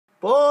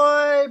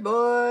Boy,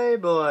 boy,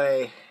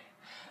 boy.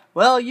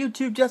 Well,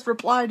 YouTube just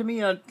replied to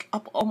me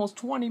up almost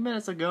 20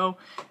 minutes ago,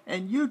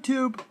 and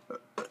YouTube,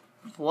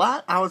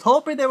 what? I was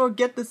hoping they would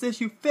get this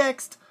issue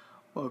fixed.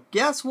 Well,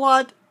 guess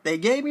what? They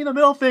gave me the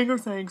middle finger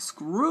saying,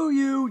 screw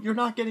you, you're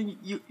not getting,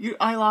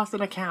 I lost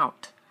an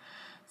account.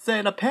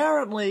 Saying that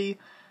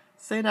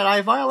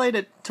I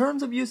violated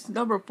Terms of Use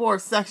number 4,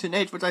 Section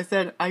H, which I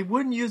said I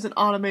wouldn't use an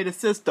automated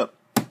system.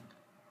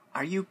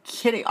 Are you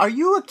kidding? Are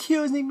you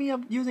accusing me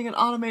of using an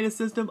automated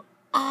system?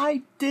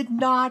 I did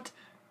not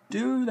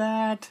do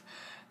that.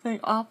 Saying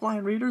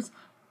offline readers,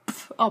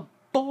 a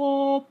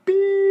ball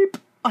beep.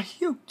 Are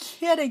you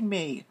kidding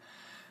me?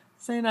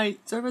 Saying I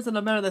service in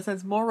a manner that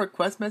sends more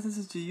request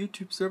messages to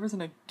YouTube servers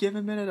in a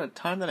given minute at a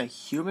time than a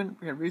human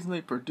can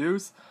reasonably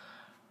produce.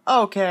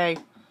 Okay,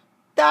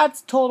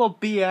 that's total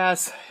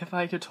BS, if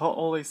I could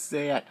totally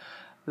say it.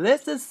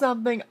 This is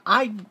something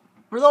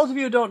for those of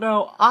you who don't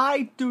know,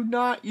 I do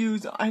not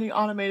use any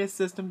automated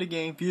system to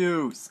gain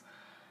views.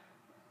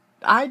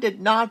 I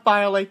did not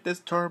violate this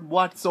term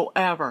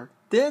whatsoever.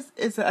 This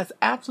is as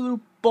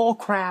absolute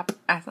bullcrap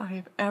as I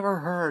have ever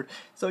heard.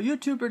 So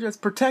YouTube are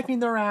just protecting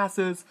their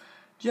asses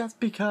just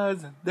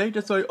because they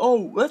just say,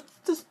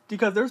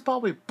 because they're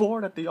probably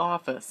bored at the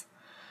office.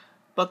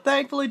 But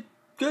thankfully,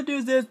 good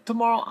news is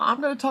tomorrow I'm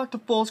going to talk to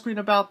Fullscreen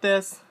about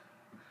this.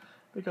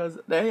 Because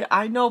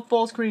I know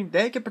Fullscreen,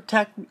 they can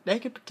protect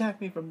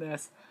me from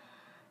this.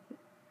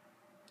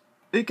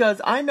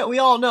 Because we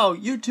all know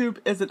YouTube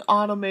is an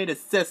automated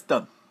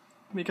system.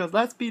 Because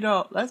let's be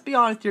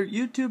honest here,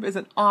 YouTube is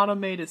an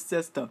automated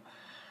system.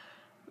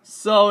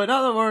 So in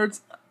other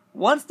words,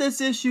 if this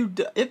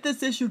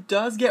issue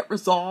does get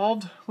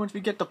resolved, once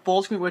we get to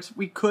Fullscreen, which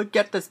we could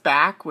get this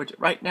back, which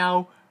right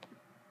now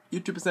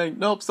YouTube is saying,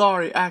 nope,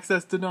 sorry,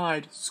 access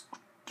denied.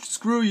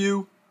 Screw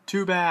you,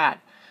 too bad.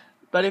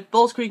 But if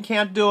Fullscreen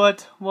can't do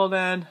it, well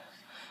then,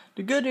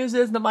 the good news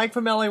is the Mike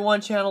from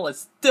LA1 channel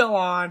is still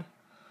on.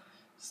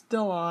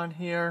 Still on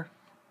here.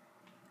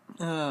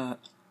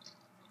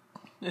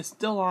 It's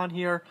still on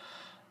here.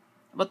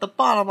 But the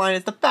bottom line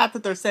is the fact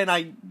that they're saying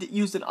I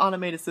used an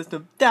automated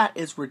system, that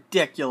is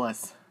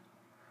ridiculous.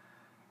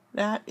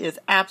 That is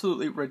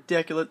absolutely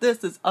ridiculous.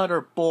 This is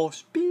utter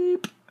bullshit.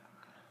 Beep.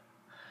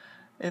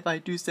 If I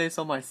do say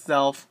so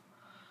myself.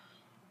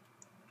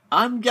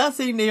 I'm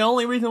guessing the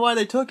only reason why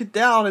they took it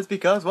down is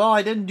because, well,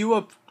 I didn't do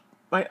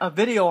a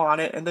video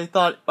on it and they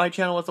thought my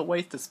channel was a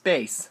waste of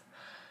space.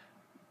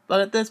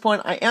 But at this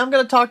point, I am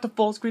going to talk to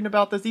Fullscreen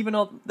about this, even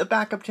though the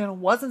backup channel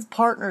wasn't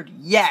partnered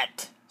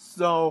yet.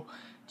 So,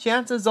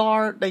 chances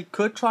are they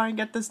could try and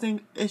get this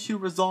issue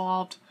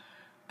resolved.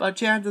 But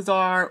chances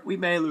are we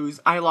may lose.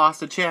 I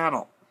lost a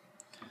channel.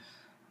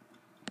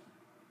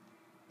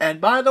 And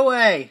by the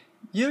way,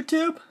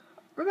 YouTube,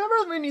 remember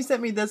when you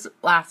sent me this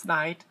last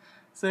night?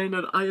 Saying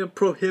that I am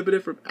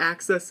prohibited from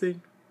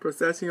accessing,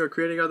 processing, or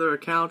creating other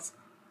accounts?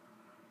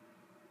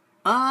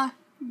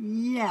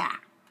 Yeah.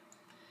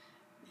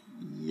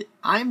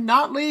 I'm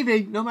not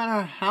leaving, no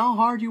matter how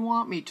hard you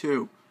want me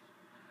to.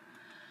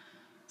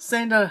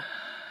 Saying that,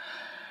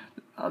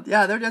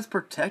 yeah, they're just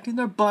protecting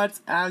their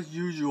butts as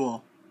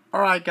usual.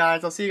 Alright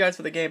guys, I'll see you guys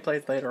for the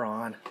gameplays later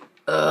on.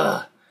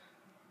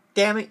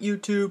 Damn it,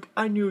 YouTube,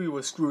 I knew you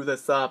would screw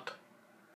this up.